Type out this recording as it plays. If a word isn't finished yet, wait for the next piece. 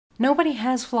Nobody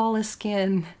has flawless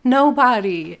skin.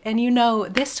 Nobody. And you know,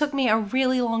 this took me a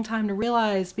really long time to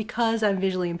realize because I'm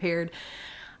visually impaired.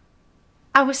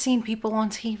 I was seeing people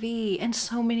on TV and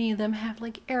so many of them have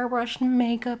like airbrushed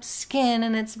makeup skin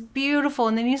and it's beautiful.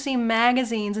 And then you see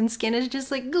magazines and skin is just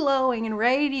like glowing and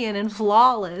radiant and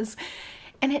flawless.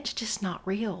 And it's just not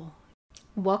real.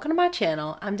 Welcome to my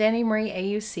channel. I'm Dani Marie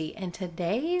AUC and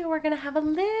today we're gonna have a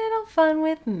little fun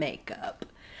with makeup.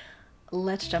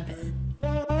 Let's jump in.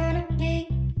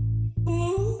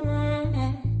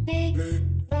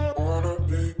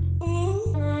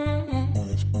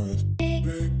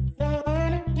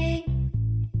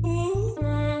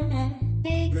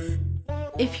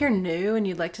 If you're new and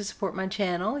you'd like to support my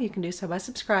channel, you can do so by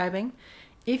subscribing.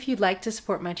 If you'd like to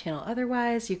support my channel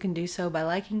otherwise, you can do so by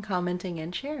liking, commenting,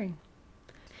 and sharing.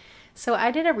 So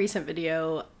I did a recent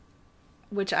video,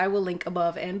 which I will link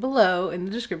above and below in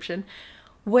the description,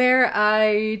 where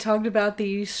I talked about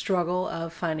the struggle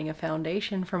of finding a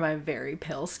foundation for my very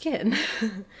pale skin.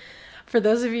 For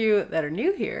those of you that are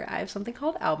new here, I have something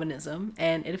called albinism,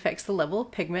 and it affects the level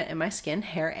of pigment in my skin,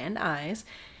 hair, and eyes.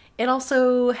 It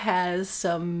also has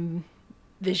some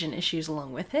vision issues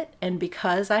along with it, and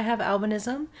because I have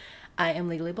albinism, I am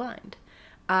legally blind.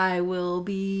 I will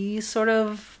be sort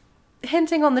of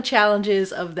hinting on the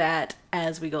challenges of that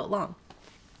as we go along.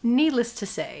 Needless to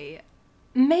say,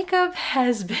 makeup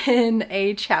has been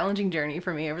a challenging journey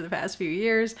for me over the past few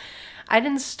years. I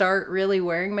didn't start really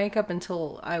wearing makeup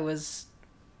until I was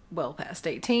well past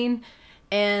 18.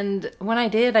 And when I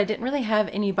did, I didn't really have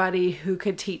anybody who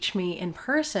could teach me in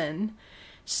person.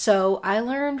 So I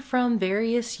learned from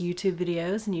various YouTube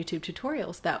videos and YouTube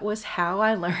tutorials. That was how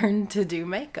I learned to do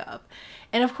makeup.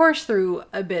 And of course, through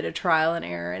a bit of trial and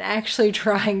error and actually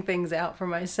trying things out for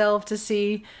myself to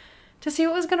see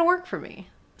what was going to work for me.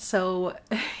 So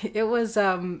it was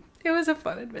a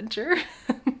fun adventure.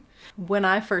 When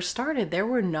I first started, there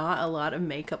were not a lot of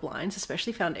makeup lines,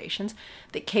 especially foundations,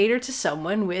 that cater to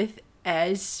someone with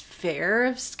as fair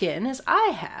of skin as I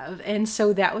have. And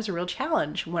so that was a real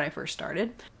challenge when I first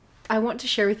started. I want to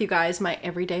share with you guys my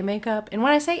everyday makeup. And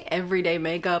when I say everyday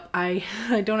makeup, I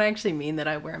don't actually mean that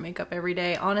I wear makeup every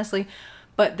day, honestly.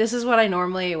 But this is what I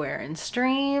normally wear in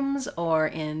streams or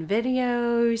in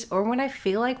videos or when I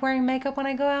feel like wearing makeup when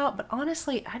I go out. But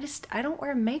honestly, I don't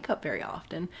wear makeup very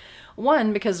often.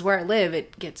 One, because where I live,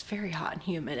 it gets very hot and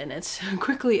humid, and it's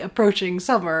quickly approaching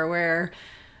summer where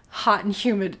hot and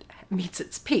humid meets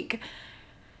its peak.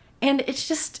 And it's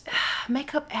just,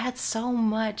 makeup adds so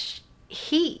much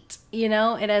heat, you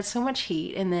know? It adds so much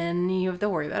heat, and then you have to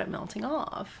worry about it melting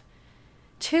off.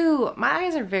 Two, my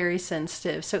eyes are very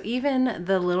sensitive, so even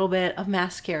the little bit of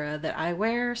mascara that I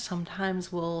wear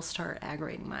sometimes will start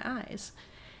aggravating my eyes.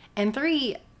 And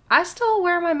three, I still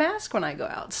wear my mask when I go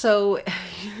out, so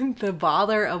the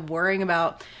bother of worrying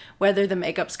about whether the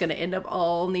makeup's gonna end up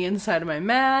all on the inside of my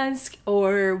mask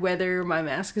or whether my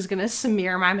mask is gonna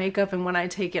smear my makeup and when I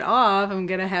take it off, I'm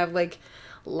gonna have like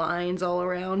lines all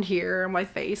around here on my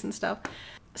face and stuff.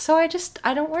 So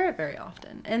I don't wear it very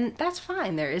often, and that's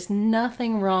fine. There is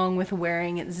nothing wrong with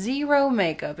wearing zero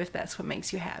makeup if that's what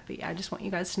makes you happy. I just want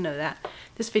you guys to know that.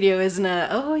 This video isn't a,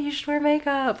 oh, you should wear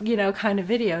makeup, you know, kind of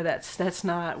video. That's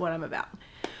not what I'm about.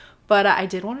 But I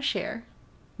did want to share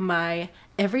my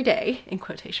everyday, in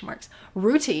quotation marks,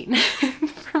 routine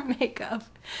for makeup.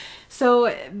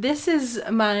 So this is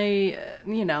my,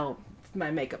 you know,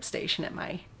 my makeup station at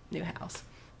my new house.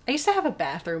 I used to have a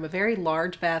bathroom, a very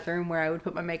large bathroom where I would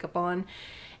put my makeup on,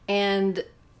 and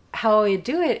how I would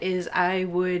do it is I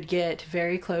would get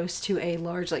very close to a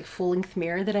large like full-length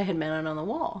mirror that I had mounted on the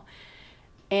wall.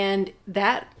 And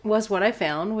that was what I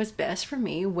found was best for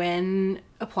me when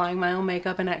applying my own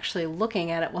makeup and actually looking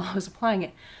at it while I was applying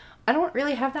it. I don't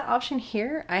really have that option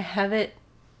here. I have it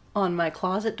on my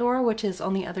closet door, which is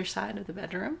on the other side of the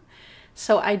bedroom.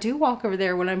 So I do walk over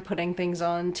there when I'm putting things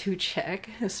on to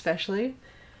check, especially.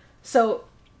 So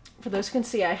for those who can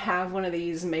see, I have one of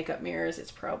these makeup mirrors.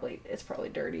 It's probably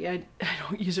dirty. I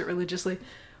don't use it religiously.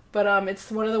 But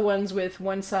it's one of the ones with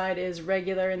one side is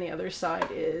regular and the other side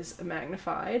is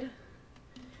magnified.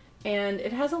 And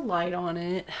it has a light on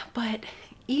it, but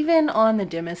even on the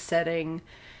dimmest setting,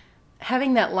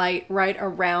 having that light right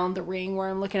around the ring where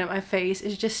I'm looking at my face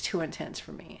is just too intense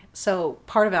for me. So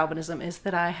part of albinism is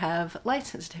that I have light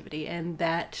sensitivity, and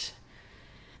that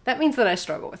means that I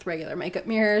struggle with regular makeup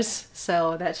mirrors.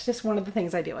 So that's just one of the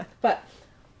things I deal with. But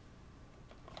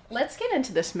let's get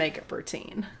into this makeup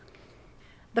routine.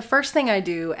 The first thing I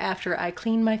do after I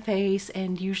clean my face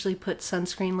and usually put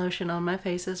sunscreen lotion on my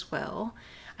face as well,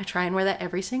 I try and wear that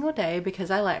every single day because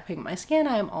I lack pigment in my skin.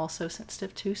 I am also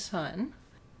sensitive to sun.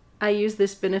 I use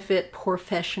this Benefit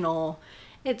POREfessional.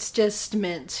 It's just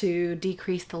meant to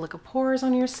decrease the look of pores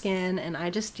on your skin, and I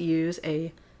just use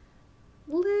a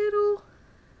little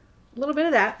bit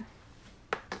of that.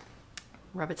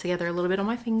 Rub it together a little bit on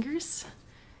my fingers.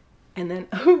 And then,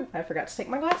 oh, I forgot to take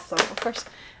my glasses off, of course.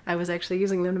 I was actually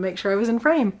using them to make sure I was in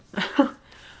frame.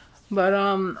 But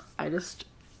I just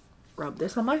rub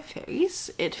this on my face.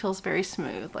 It feels very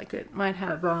smooth, like it might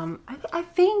have, I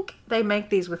think they make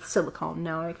these with silicone.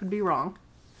 Now, I could be wrong,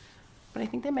 but I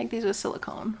think they make these with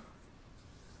silicone.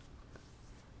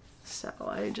 So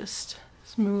I just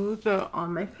smooth it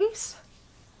on my face.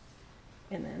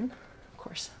 And then, of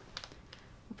course,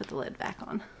 we'll put the lid back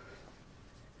on.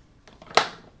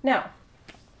 Now,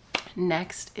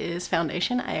 next is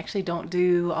foundation. I actually don't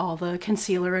do all the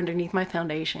concealer underneath my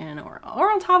foundation or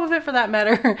on top of it for that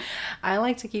matter. I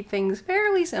like to keep things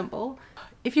fairly simple.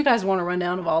 If you guys want a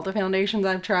rundown of all the foundations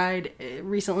I've tried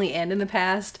recently and in the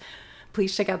past,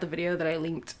 please check out the video that I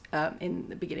linked in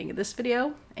the beginning of this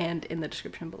video and in the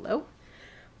description below.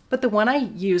 But the one I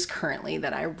use currently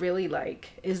that I really like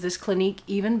is this Clinique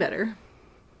Even Better.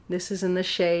 This is in the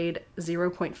shade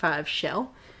 0.5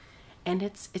 Shell. And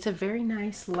it's a very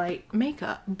nice light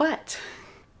makeup, but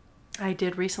I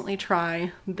did recently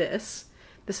try this.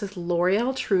 This is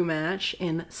L'Oreal True Match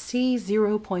in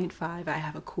C0.5. I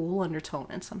have a cool undertone,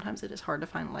 and sometimes it is hard to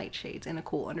find light shades in a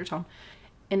cool undertone.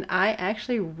 And I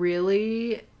actually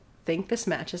really think this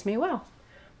matches me well.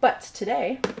 But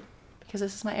today, because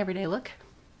this is my everyday look,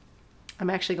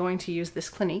 I'm actually going to use this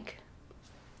Clinique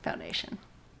foundation.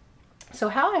 So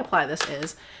how I apply this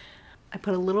is, I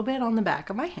put a little bit on the back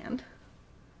of my hand.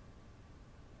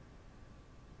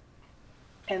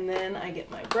 And then I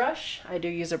get my brush. I do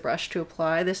use a brush to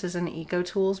apply. This is an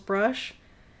EcoTools brush.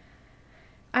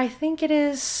 I think it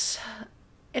has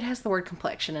the word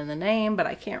Complexion in the name, but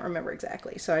I can't remember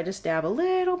exactly. So I just dab a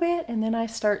little bit and then I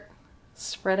start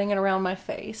spreading it around my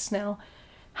face. Now,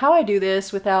 how I do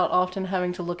this without often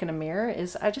having to look in a mirror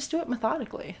is I just do it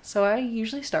methodically. So I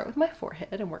usually start with my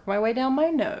forehead and work my way down my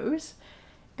nose.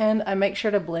 And I make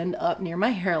sure to blend up near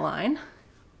my hairline.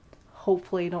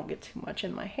 Hopefully don't get too much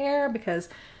in my hair, because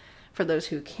for those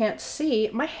who can't see,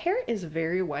 my hair is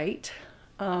very white.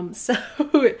 So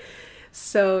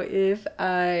if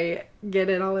I get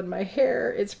it all in my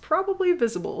hair, it's probably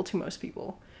visible to most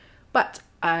people. But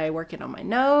I work it on my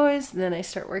nose, then I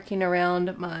start working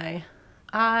around my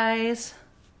eyes,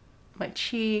 my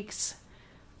cheeks,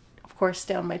 of course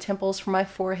down my temples for my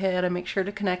forehead. I make sure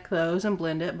to connect those and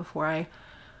blend it before I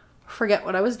forget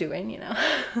what I was doing, you know.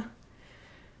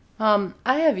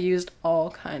 I have used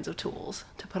all kinds of tools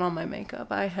to put on my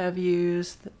makeup. I have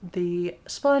used the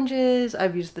sponges,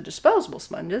 I've used the disposable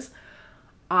sponges,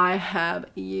 I have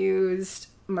used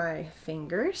my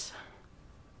fingers,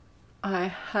 I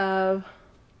have,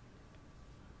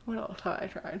 what else have I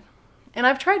tried? And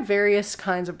I've tried various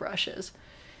kinds of brushes.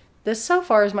 This so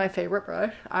far is my favorite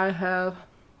brush.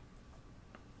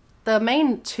 The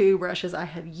main two brushes I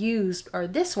have used are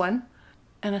this one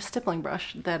and a stippling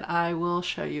brush that I will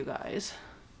show you guys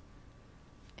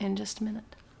in just a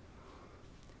minute.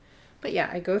 But yeah,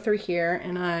 I go through here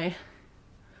and I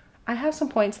have some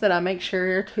points that I make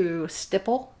sure to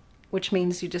stipple, which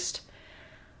means you just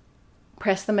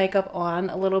press the makeup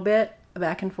on a little bit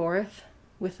back and forth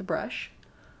with the brush.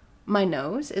 My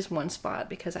nose is one spot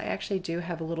because I actually do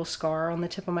have a little scar on the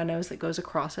tip of my nose that goes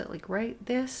across it, like right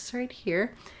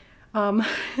here.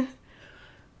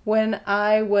 When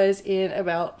I was in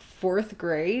about 4th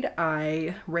grade,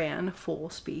 I ran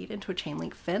full speed into a chain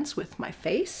link fence with my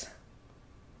face.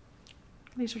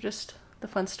 These are just the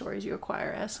fun stories you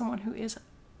acquire as someone who is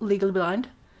legally blind.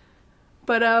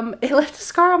 But it left a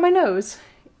scar on my nose.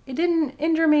 It didn't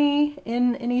injure me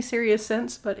in any serious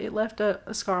sense, but it left a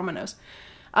scar on my nose.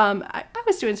 I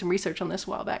was doing some research on this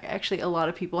a while back. Actually, a lot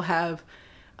of people have,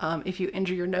 if you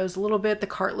injure your nose a little bit, the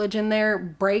cartilage in there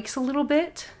breaks a little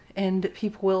bit, and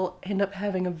people will end up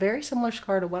having a very similar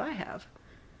scar to what I have,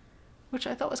 which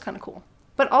I thought was kind of cool.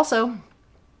 But also,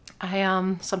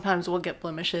 I sometimes will get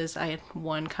blemishes. I had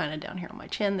one kind of down here on my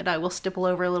chin that I will stipple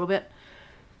over a little bit.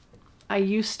 I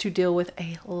used to deal with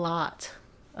a lot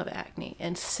of acne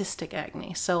and cystic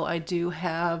acne, so I do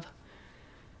have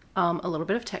a little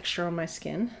bit of texture on my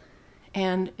skin,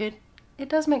 and it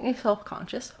does make me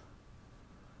self-conscious.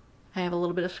 I have a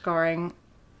little bit of scarring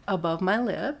above my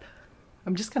lip.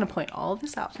 I'm just gonna point all of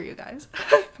this out for you guys.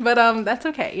 But that's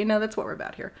okay, you know, that's what we're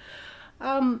about here.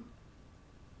 I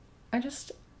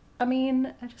just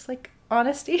like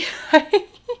honesty.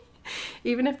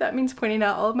 Even if that means pointing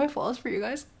out all of my flaws for you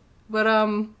guys. But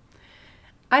I'm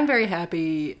very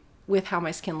happy with how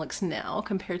my skin looks now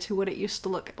compared to what it used to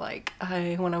look like.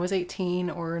 When I was 18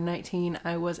 or 19,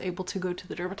 I was able to go to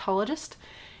the dermatologist,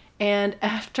 and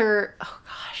after, oh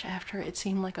gosh, after it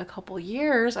seemed like a couple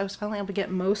years, I was finally able to get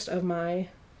most of my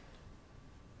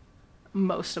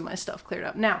stuff cleared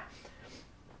up. Now,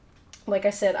 like I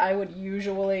said, I would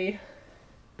usually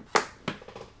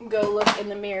go look in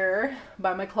the mirror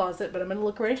by my closet, but I'm gonna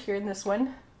look right here in this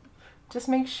one. Just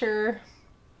make sure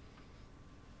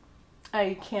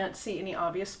I can't see any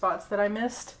obvious spots that I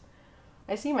missed.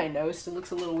 I see my nose still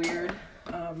looks a little weird.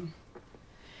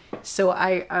 So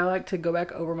I like to go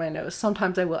back over my nose.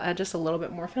 Sometimes I will add just a little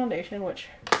bit more foundation, which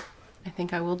I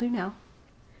think I will do now.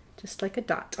 Just like a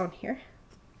dot on here.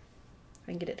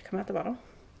 I can get it to come out the bottom.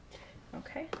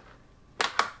 Okay.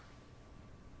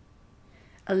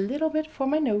 A little bit for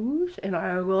my nose, and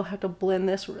I will have to blend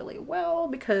this really well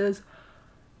because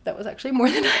that was actually more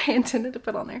than I intended to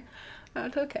put on there.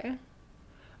 That's okay.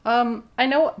 I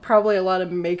know probably a lot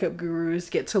of makeup gurus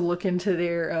get to look into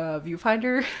their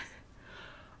viewfinder,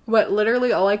 but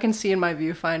literally all I can see in my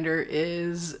viewfinder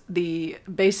is the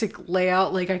basic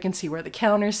layout. Like I can see where the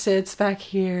counter sits back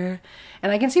here,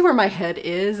 and I can see where my head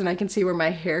is, and I can see where my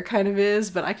hair kind of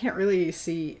is, but I can't really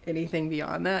see anything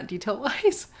beyond that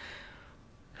detail-wise.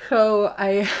 So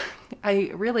I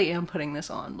really am putting this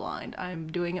on blind.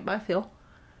 I'm doing it by feel.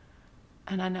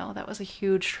 And I know that was a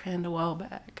huge trend a while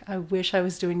back. I wish I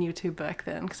was doing YouTube back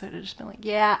then, because I'd have just been like,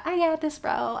 yeah, I got this,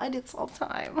 bro. I do this all the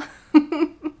time.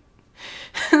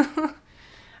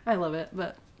 I love it,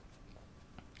 but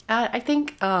I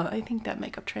think that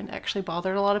makeup trend actually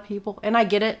bothered a lot of people, and I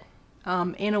get it.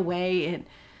 In a way,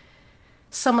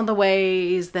 some of the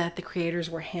ways that the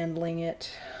creators were handling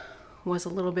it was a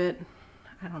little bit,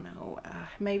 I don't know,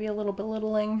 maybe a little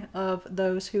belittling of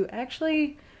those who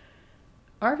actually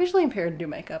are visually impaired and do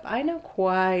makeup. I know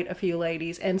quite a few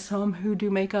ladies, and some who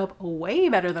do makeup way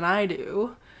better than I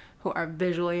do, who are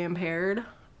visually impaired.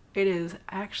 It is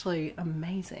actually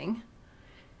amazing.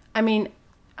 I mean,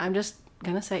 I'm just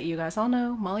gonna say, you guys all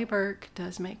know Molly Burke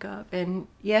does makeup, and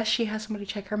yes, she has somebody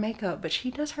check her makeup, but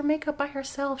she does her makeup by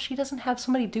herself. She doesn't have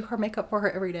somebody do her makeup for her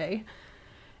every day.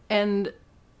 And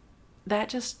that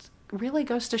just really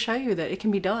goes to show you that it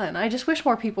can be done. I just wish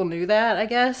more people knew that, I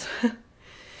guess.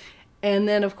 And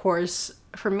then, of course,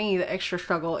 for me, the extra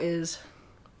struggle is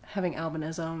having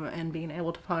albinism and being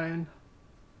able to find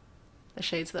the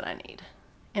shades that I need.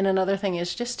 And another thing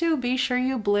is just to be sure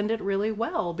you blend it really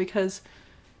well, because,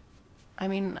 I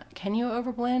mean, can you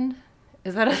overblend?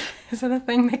 Is that a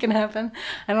thing that can happen?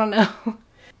 I don't know.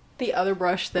 The other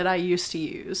brush that I used to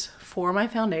use for my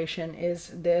foundation is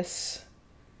this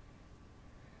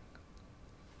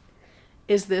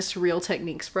Real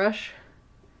Techniques brush.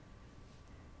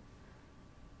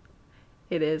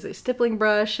 It is a stippling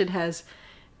brush. It has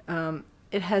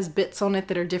bits on it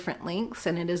that are different lengths,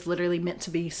 and it is literally meant to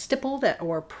be stippled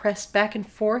or pressed back and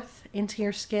forth into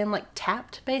your skin, like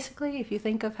tapped, basically, if you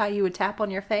think of how you would tap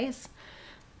on your face.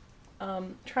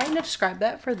 Trying to describe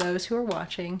that for those who are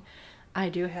watching. I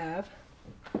do have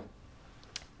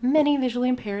many visually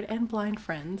impaired and blind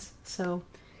friends, so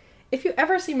if you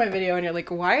ever see my video and you're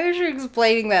like, why is she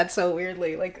explaining that so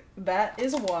weirdly? Like, that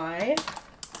is why.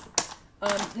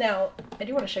 Now, I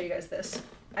do want to show you guys this.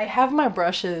 I have my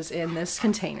brushes in this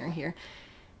container here.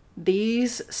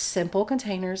 These simple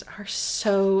containers are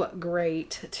so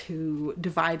great to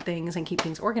divide things and keep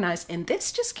things organized, and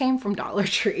this just came from Dollar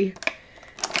Tree.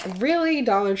 Really,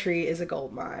 Dollar Tree is a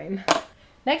gold mine.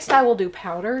 Next, I will do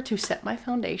powder to set my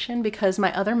foundation, because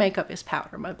my other makeup is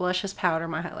powder. My blush is powder,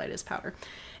 my highlight is powder.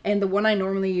 And the one I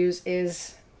normally use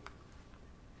is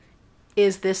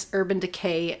this Urban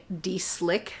Decay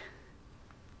De-Slick.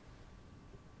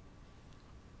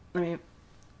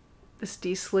 This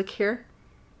De-Slick here.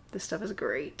 This stuff is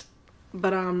great.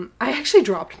 But I actually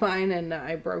dropped mine, and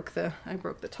I broke the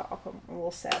top. I'm a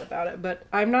little sad about it, but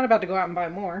I'm not about to go out and buy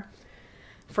more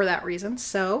for that reason.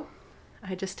 So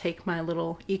I just take my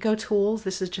little EcoTools.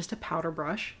 This is just a powder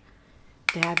brush.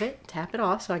 Dab it, tap it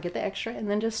off so I get the extra, and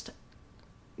then just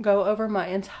go over my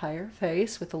entire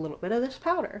face with a little bit of this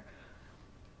powder.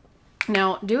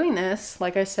 Now, doing this,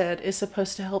 like I said, is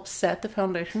supposed to help set the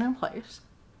foundation in place,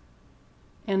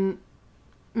 and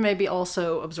maybe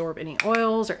also absorb any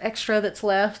oils or extra that's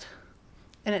left,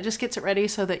 and it just gets it ready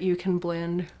so that you can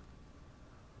blend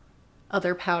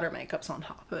other powder makeups on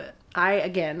top of it.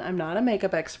 Again, I'm not a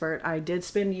makeup expert. I did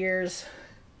spend years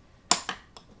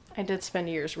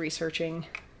researching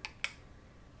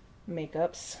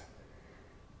makeups.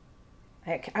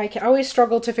 I always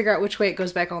struggle to figure out which way it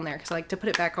goes back on there, because I like to put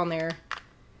it back on there,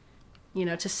 you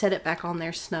know, to set it back on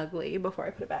there snugly before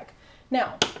I put it back.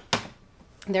 Now,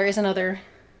 there is another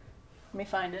Let me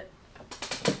find it.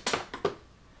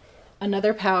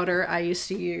 Another powder I used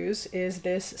to use is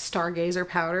this Stargazer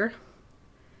powder.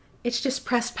 It's just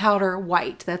pressed powder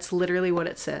white. That's literally what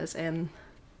it says, and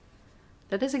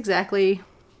that is exactly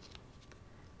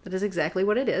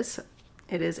what it is.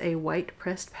 It is a white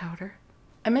pressed powder.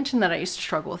 I mentioned that I used to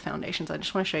struggle with foundations. I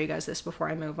just want to show you guys this before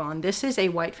I move on. This is a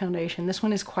white foundation. This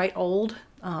one is quite old.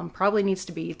 Probably needs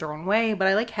to be thrown away, but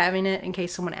I like having it in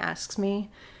case someone asks me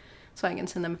so I can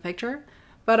send them a picture.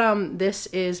 But this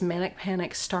is Manic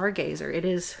Panic Stargazer. It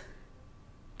is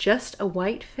just a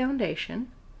white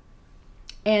foundation,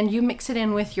 and you mix it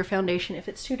in with your foundation if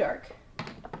it's too dark.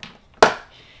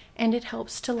 And it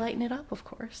helps to lighten it up, of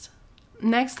course.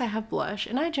 Next I have blush,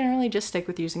 and I generally just stick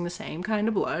with using the same kind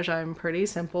of blush. I'm pretty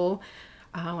simple.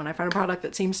 When I find a product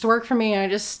that seems to work for me,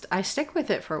 I stick with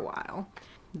it for a while.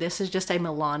 This is just a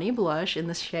Milani blush in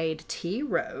the shade Tea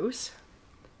Rose.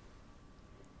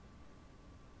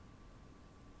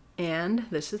 And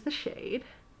this is the shade.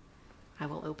 I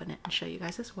will open it and show you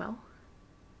guys as well.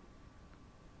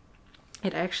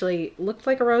 It actually looked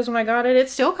like a rose when I got it. It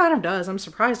still kind of does. I'm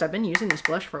surprised. I've been using this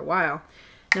blush for a while.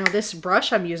 Now this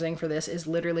brush I'm using for this is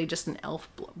literally just an e.l.f.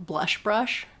 blush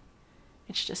brush.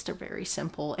 It's just a very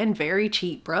simple and very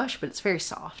cheap brush, but it's very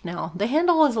soft. Now the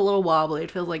handle is a little wobbly.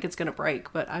 It feels like it's gonna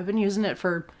break, but I've been using it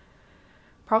for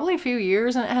probably a few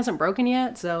years and it hasn't broken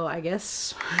yet, so I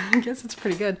guess it's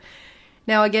pretty good.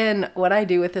 Now again, what I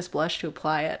do with this blush to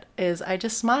apply it is I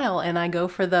just smile and I go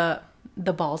for the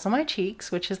balls on my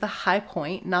cheeks, which is the high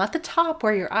point, not the top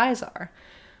where your eyes are,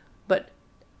 but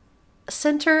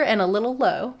center and a little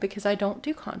low, because I don't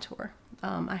do contour.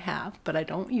 I have, but I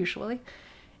don't usually.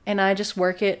 And I just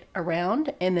work it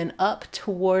around and then up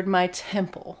toward my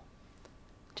temple,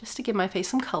 just to give my face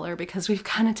some color, because we've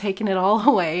kind of taken it all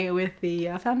away with the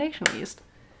foundation we used.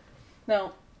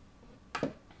 Now,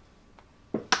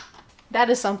 that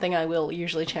is something I will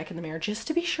usually check in the mirror just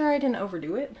to be sure I didn't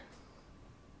overdo it.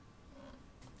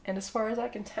 And as far as I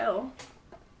can tell,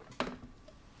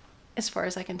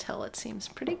 it seems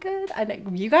pretty good. I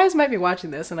know you guys might be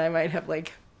watching this and I might have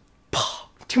like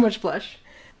too much blush,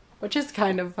 which is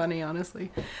kind of funny,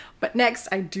 honestly. But next,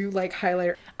 I do like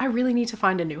highlighter. I really need to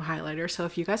find a new highlighter. So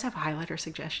if you guys have highlighter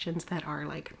suggestions that are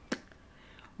like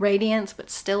radiance but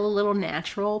still a little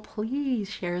natural, please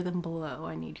share them below.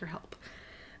 I need your help.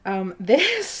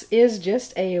 This is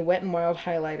just a Wet n Wild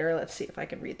highlighter. Let's see if I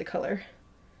can read the color.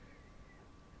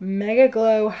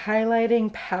 Megaglow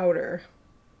highlighting powder.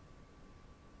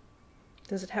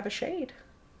 Does it have a shade?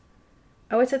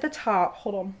 Oh, it's at the top.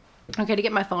 Hold on. Okay, to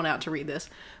get my phone out to read this.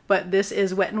 But this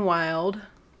is Wet n Wild.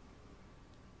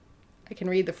 I can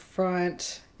read the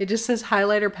front. It just says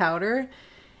highlighter powder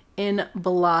in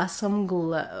Blossom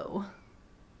Glow.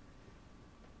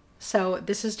 So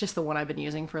this is just the one I've been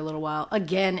using for a little while.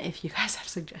 Again, if you guys have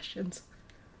suggestions.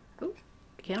 Ooh,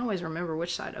 I can't always remember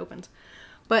which side opens.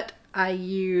 But I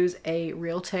use a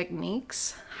Real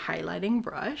Techniques highlighting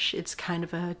brush. It's kind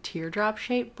of a teardrop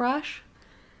shaped brush.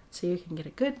 So you can get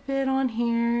a good bit on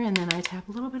here, and then I tap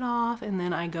a little bit off, and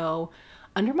then I go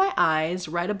under my eyes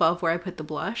right above where I put the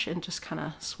blush and just kind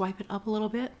of swipe it up a little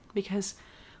bit, because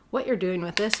what you're doing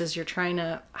with this is you're trying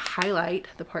to highlight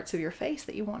the parts of your face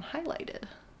that you want highlighted.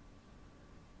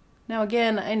 Now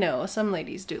again, I know some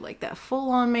ladies do like that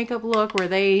full-on makeup look where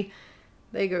they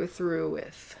go through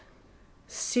with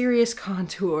serious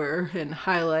contour and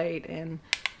highlight and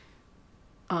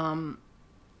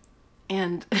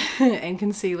and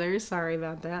concealers. Sorry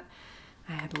about that.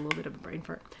 I had a little bit of a brain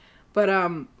fart. But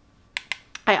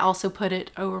I also put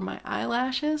it over my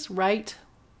eyelashes right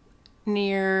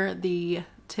near the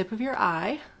tip of your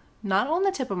eye, not on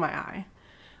the tip of my eye,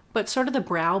 but sort of the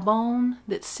brow bone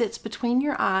that sits between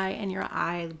your eye and your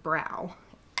eyebrow.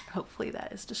 Hopefully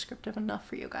that is descriptive enough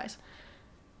for you guys.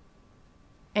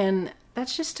 And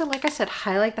that's just to, like I said,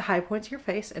 highlight the high points of your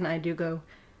face. And I do go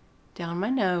down my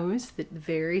nose, the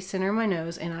very center of my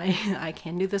nose, and I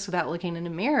can do this without looking in a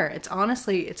mirror. It's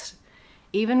honestly, it's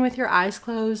even with your eyes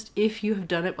closed, if you have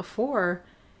done it before,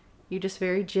 you just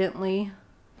very gently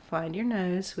find your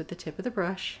nose with the tip of the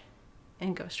brush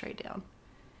and go straight down.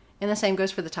 And the same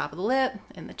goes for the top of the lip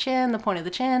and the chin, the point of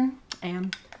the chin,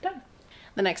 and done.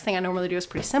 The next thing I normally do is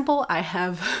pretty simple. I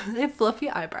have fluffy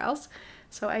eyebrows.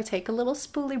 So I take a little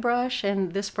spoolie brush,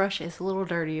 and this brush is a little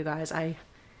dirty, you guys. I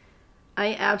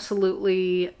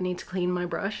absolutely need to clean my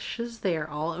brushes. They are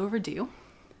all overdue.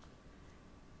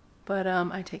 But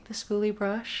I take the spoolie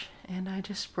brush and I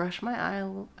just brush my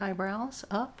eyebrows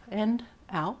up and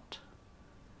out,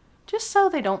 just so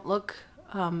they don't look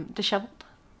disheveled.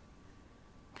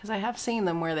 Because I have seen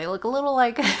them where they look a little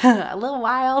like a little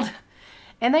wild,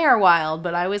 And they are wild,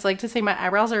 but I always like to say my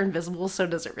eyebrows are invisible, so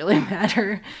does it really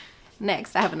matter?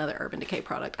 Next, I have another Urban Decay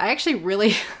product. I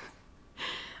actually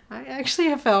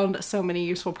have found so many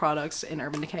useful products in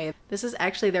Urban Decay. This is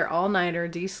actually their all-nighter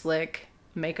de-slick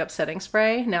makeup setting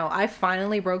spray. Now, I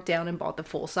finally broke down and bought the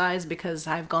full size because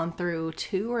I've gone through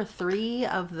 2 or 3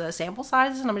 of the sample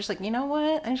sizes, and I'm just like, you know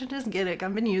what? I should just get it.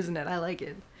 I've been using it. I like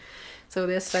it. So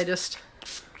this, I just...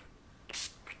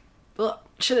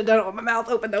 should have done it with my mouth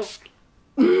open though.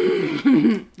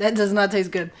 That does not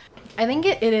taste good. I think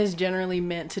it is generally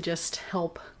meant to just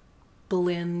help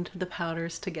blend the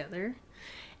powders together.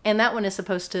 And that one is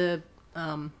supposed to,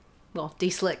 well,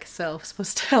 de-slick, so it's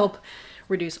supposed to help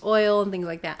reduce oil and things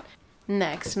like that.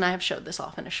 Next, and I have showed this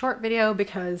off in a short video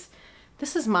because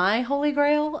this is my holy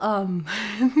grail.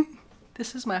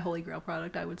 This is my holy grail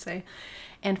product, I would say.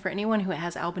 And for anyone who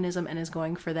has albinism and is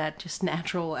going for that just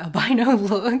natural albino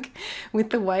look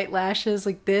with the white lashes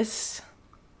like this,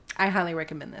 I highly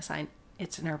recommend this.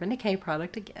 It's an Urban Decay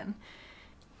product again.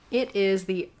 It is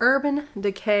the Urban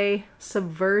Decay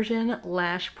Subversion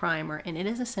Lash Primer, and it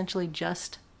is essentially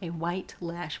just a white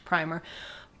lash primer,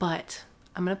 but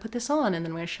I'm going to put this on and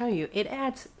then I'm going to show you. It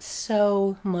adds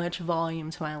so much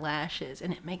volume to my lashes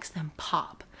and it makes them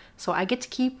pop. So I get to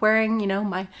keep wearing, you know,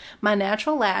 my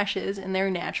natural lashes in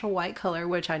their natural white color,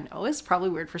 which I know is probably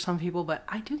weird for some people, but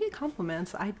I do get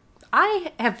compliments.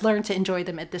 I have learned to enjoy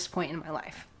them at this point in my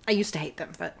life. I used to hate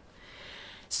them, but...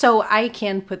 So I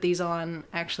can put these on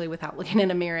actually without looking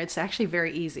in a mirror. It's actually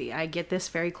very easy. I get this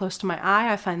very close to my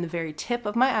eye. I find the very tip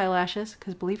of my eyelashes,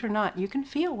 because believe it or not, you can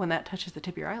feel when that touches the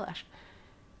tip of your eyelash.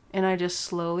 And I just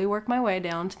slowly work my way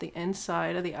down to the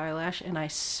inside of the eyelash and I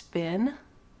spin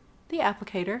the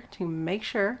applicator to make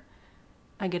sure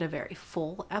I get a very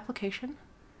full application.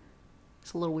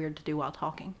 It's a little weird to do while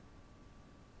talking,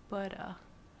 but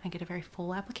I get a very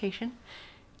full application.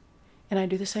 And I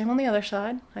do the same on the other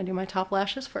side. I do my top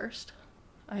lashes first.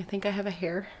 I think I have a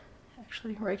hair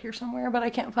actually right here somewhere, but I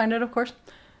can't find it, of course.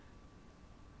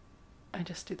 I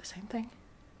just do the same thing.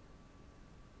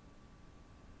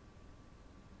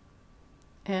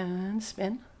 And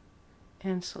spin.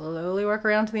 And slowly work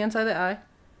around to the inside of the eye.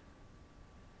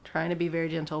 Trying to be very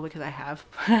gentle because I have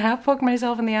poked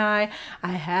myself in the eye.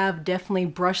 I have definitely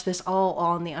brushed this all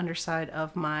on the underside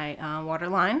of my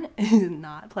waterline.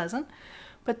 Not pleasant.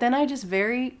 But then I just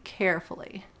very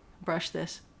carefully brush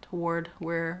this toward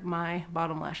where my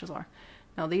bottom lashes are.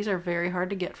 Now these are very hard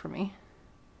to get for me.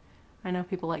 I know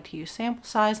people like to use sample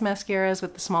size mascaras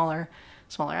with the smaller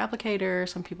applicator.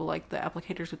 Some people like the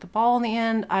applicators with the ball on the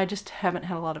end. I just haven't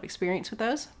had a lot of experience with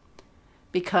those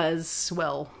because,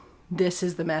 well, this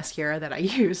is the mascara that I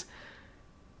use.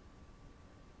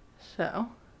 So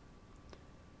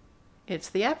it's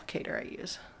the applicator I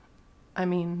use. I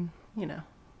mean, you know,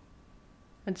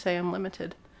 I'd say I'm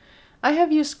limited. I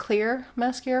have used clear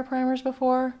mascara primers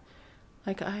before.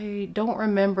 Like, I don't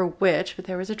remember which, but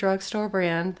there was a drugstore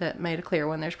brand that made a clear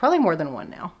one. There's probably more than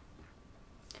one now.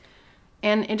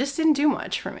 And it just didn't do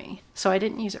much for me. So I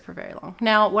didn't use it for very long.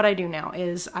 Now, what I do now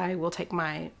is I will take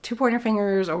my 2 pointer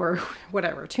fingers or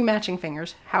whatever, 2 matching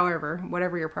fingers, however,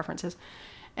 whatever your preference is.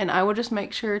 And I will just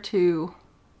make sure to,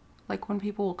 like when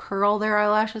people curl their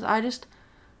eyelashes, I just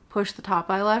push the top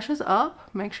eyelashes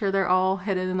up, make sure they're all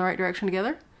headed in the right direction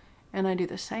together. And I do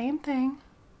the same thing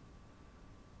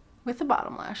with the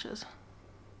bottom lashes.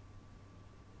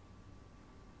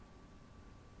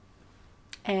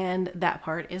 And that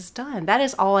part is done. That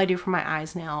is all I do for my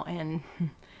eyes now. And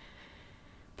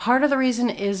part of the reason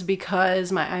is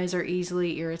because my eyes are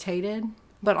easily irritated,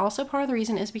 but also part of the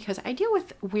reason is because I deal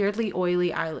with weirdly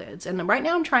oily eyelids. And right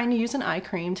now I'm trying to use an eye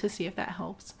cream to see if that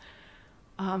helps.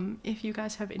 If you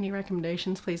guys have any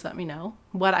recommendations, please let me know.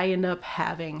 What I end up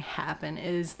having happen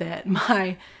is that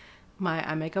my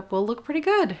eye makeup will look pretty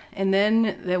good, and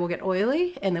then they will get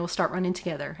oily and they will start running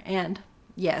together. And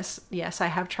yes, I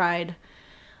have tried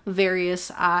various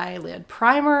eyelid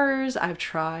primers. I've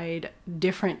tried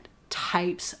different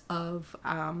types of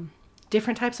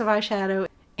eyeshadow,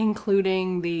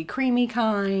 including the creamy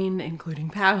kind, including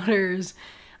powders.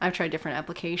 I've tried different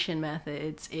application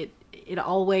methods. It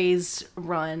always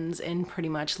runs and pretty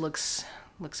much looks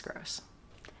gross.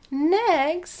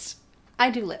 Next,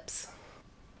 I do lips.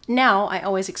 Now I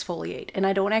always exfoliate, and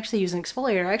I don't actually use an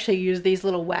exfoliator. I actually use these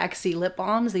little waxy lip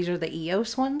balms. These are the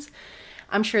EOS ones.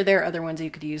 I'm sure there are other ones you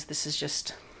could use. This is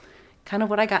just kind of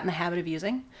what I got in the habit of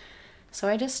using. So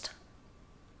I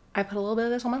put a little bit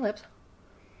of this on my lips.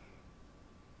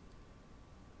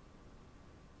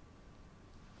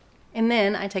 And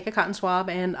then I take a cotton swab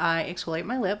and I exfoliate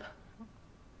my lip.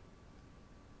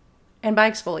 And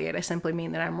by exfoliate, I simply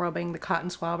mean that I'm rubbing the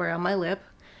cotton swab around my lip,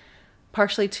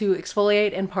 partially to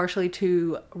exfoliate and partially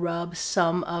to rub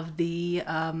some of the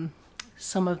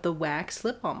wax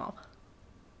lip balm off.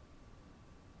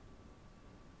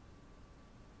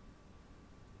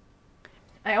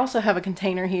 I also have a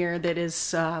container here that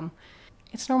is,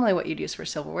 it's normally what you'd use for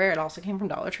silverware. It also came from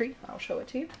Dollar Tree. I'll show it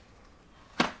to you.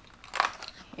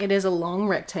 It is a long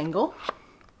rectangle,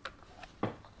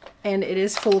 and it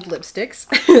is full of lipsticks.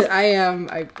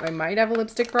 I might have a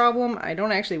lipstick problem. I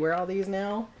don't actually wear all these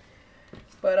now,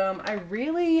 but I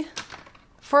really,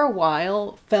 for a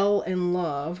while, fell in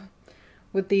love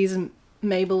with these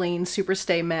Maybelline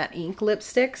Superstay Matte Ink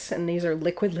lipsticks, and these are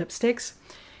liquid lipsticks.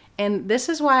 And this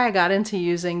is why I got into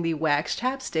using the wax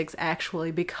chapsticks,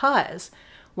 actually, because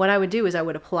what I would do is I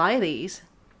would apply these,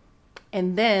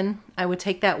 and then I would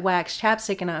take that wax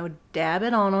chapstick and I would dab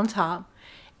it on top,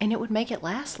 and it would make it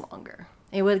last longer.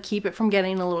 It would keep it from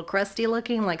getting a little crusty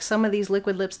looking like some of these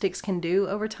liquid lipsticks can do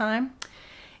over time.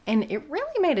 And it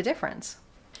really made a difference.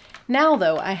 Now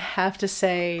though, I have to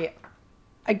say,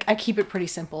 I keep it pretty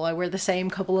simple. I wear the same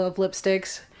couple of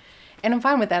lipsticks, and I'm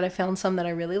fine with that. I found some that I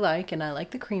really like, and I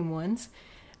like the cream ones.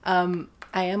 I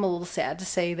am a little sad to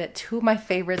say that two of my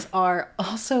favorites are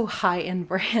also high-end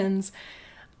brands.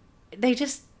 They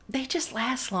just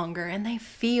last longer, and they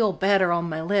feel better on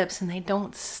my lips, and they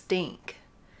don't stink.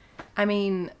 I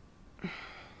mean,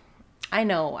 I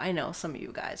know some of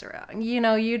you guys are out. You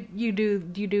know, you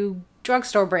do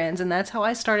drugstore brands, and that's how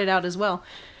I started out as well.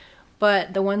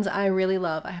 But the ones I really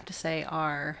love, I have to say,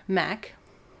 are MAC.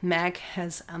 MAC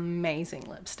has amazing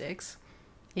lipsticks.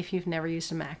 If you've never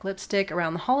used a MAC lipstick,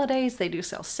 around the holidays they do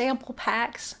sell sample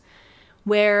packs,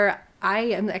 where I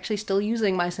am actually still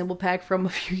using my sample pack from a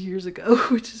few years ago,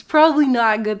 which is probably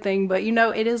not a good thing, but you know,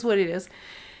 it is what it is.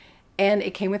 And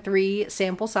it came with 3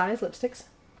 sample size lipsticks.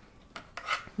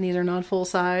 These are not full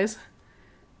size.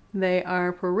 They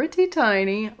are pretty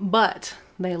tiny, but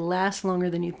they last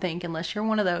longer than you think, unless you're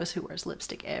one of those who wears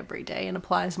lipstick every day and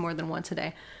applies more than once a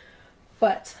day.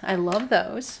 But I love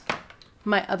those.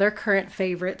 My other current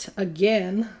favorite,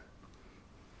 again,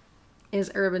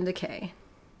 is Urban Decay.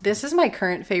 This is my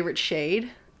current favorite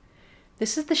shade.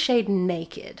 This is the shade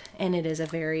Naked, and it is a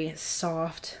very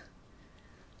soft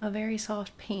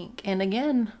pink. And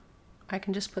again, I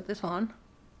can just put this on.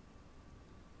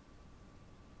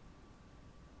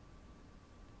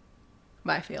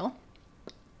 I feel.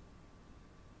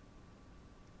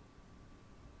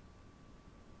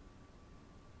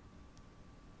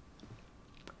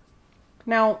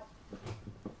 Now,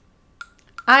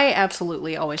 I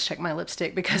absolutely always check my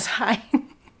lipstick because I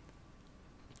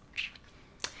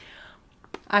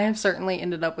have certainly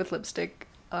ended up with lipstick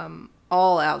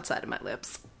all outside of my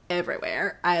lips,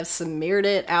 everywhere. I have smeared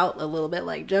it out a little bit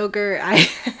like Joker. I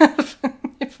have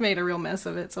I've made a real mess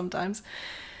of it sometimes.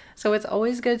 So it's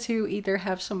always good to either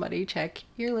have somebody check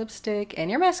your lipstick and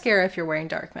your mascara if you're wearing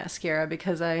dark mascara,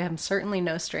 because I am certainly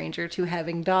no stranger to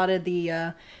having dotted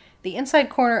the inside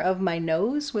corner of my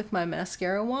nose with my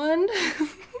mascara wand.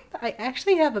 I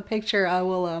actually have a picture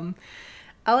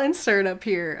I'll insert up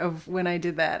here of when I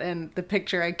did that, and the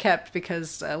picture I kept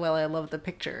because, well, I love the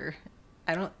picture.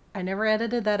 I never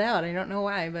edited that out. I don't know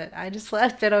why, but I just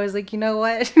left it. I was like, you know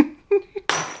what?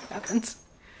 Happens.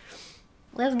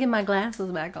 Let's get my glasses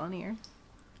back on here.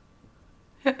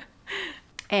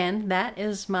 And that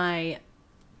is my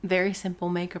very simple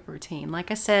makeup routine.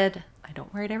 Like I said, I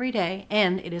don't wear it every day,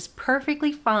 and it is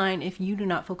perfectly fine if you do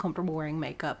not feel comfortable wearing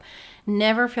makeup.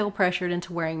 Never feel pressured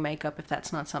into wearing makeup if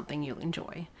that's not something you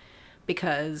enjoy,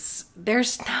 because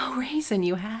there's no reason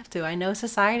you have to. I know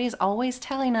society is always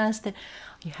telling us that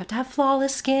you have to have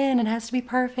flawless skin, it has to be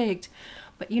perfect,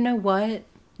 but you know what?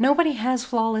 Nobody has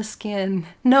flawless skin.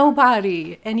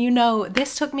 Nobody. And you know,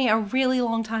 this took me a really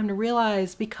long time to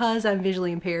realize because I'm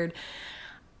visually impaired.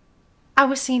 I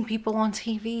was seeing people on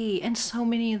TV, and so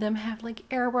many of them have like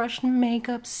airbrushed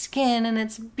makeup skin, and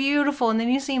it's beautiful. And then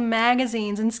you see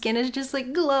magazines and skin is just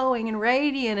like glowing and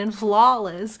radiant and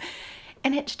flawless.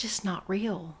 And it's just not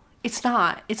real. It's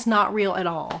not real at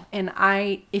all. And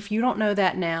if you don't know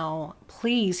that now,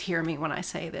 please hear me when I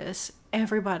say this.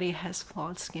 Everybody has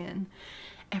flawed skin.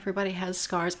 Everybody has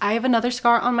scars. I have another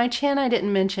scar on my chin I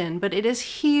didn't mention, but it is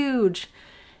huge.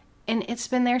 And it's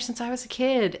been there since I was a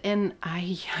kid, and I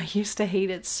used to hate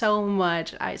it so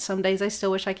much. Some days I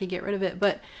still wish I could get rid of it,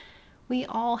 but we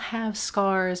all have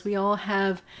scars. We all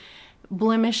have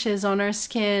blemishes on our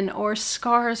skin, or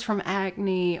scars from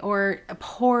acne, or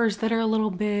pores that are a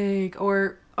little big,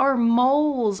 or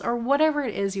moles, or whatever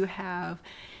it is you have.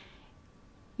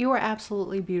 You are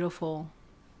absolutely beautiful.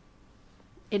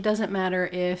 It doesn't matter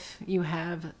if you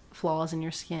have flaws in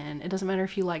your skin. It doesn't matter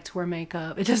if you like to wear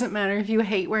makeup. It doesn't matter if you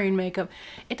hate wearing makeup.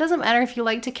 It doesn't matter if you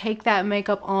like to cake that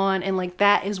makeup on and like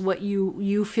that is what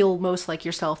you feel most like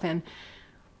yourself in.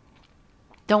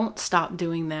 Don't stop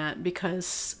doing that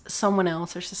because someone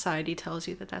else or society tells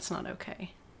you that that's not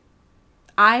okay.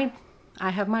 I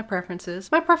have my preferences.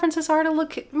 My preferences are to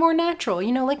look more natural,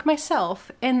 you know, like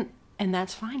myself, and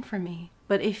that's fine for me.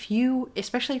 But if you,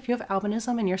 especially if you have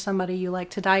albinism and you're somebody you like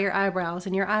to dye your eyebrows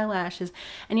and your eyelashes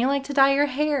and you like to dye your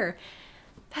hair,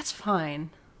 that's fine.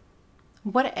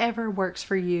 Whatever works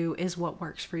for you is what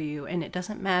works for you, and it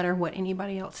doesn't matter what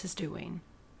anybody else is doing.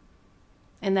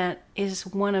 And that is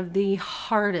one of the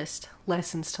hardest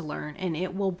lessons to learn, and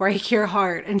it will break your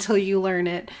heart until you learn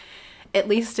it. At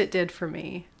least it did for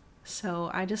me.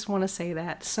 So I just want to say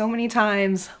that so many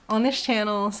times on this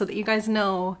channel so that you guys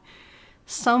know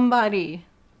somebody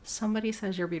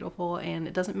says you're beautiful, and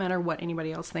it doesn't matter what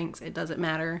anybody else thinks. It doesn't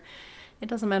matter. It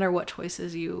doesn't matter what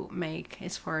choices you make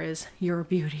as far as your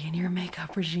beauty and your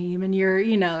makeup regime and your,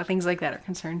 you know, things like that are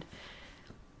concerned.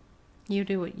 You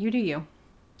do it. You do you.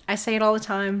 I say it all the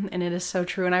time, and it is so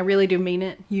true, and I really do mean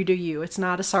it. You do you. It's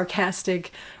not a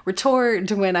sarcastic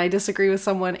retort when I disagree with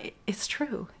someone. It's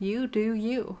true. You do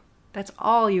you. That's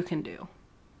all you can do.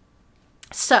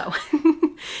 So,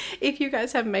 if you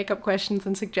guys have makeup questions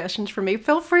and suggestions for me,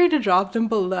 feel free to drop them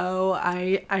below.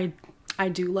 I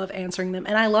do love answering them,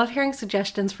 and I love hearing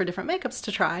suggestions for different makeups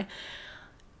to try.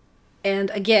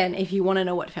 And again, if you want to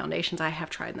know what foundations I have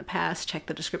tried in the past, check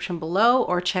the description below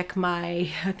or check my,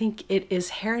 I think it is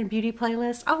hair and beauty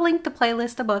playlist. I'll link the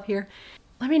playlist above here.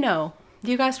 Let me know.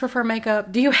 Do you guys prefer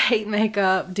makeup? Do you hate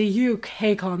makeup? Do you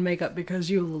cake on makeup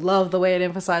because you love the way it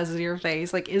emphasizes your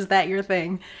face? Like, is that your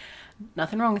thing?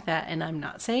 Nothing wrong with that. And I'm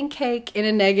not saying cake in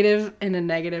a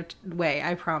negative way,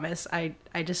 I promise. I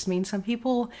just mean some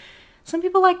people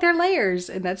like their layers,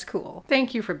 and that's cool.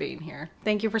 Thank you for being here.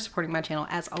 Thank you for supporting my channel.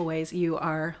 As always, you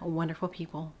are wonderful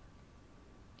people,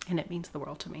 and it means the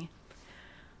world to me.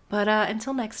 But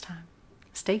until next time,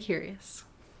 stay curious.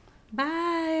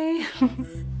 Bye.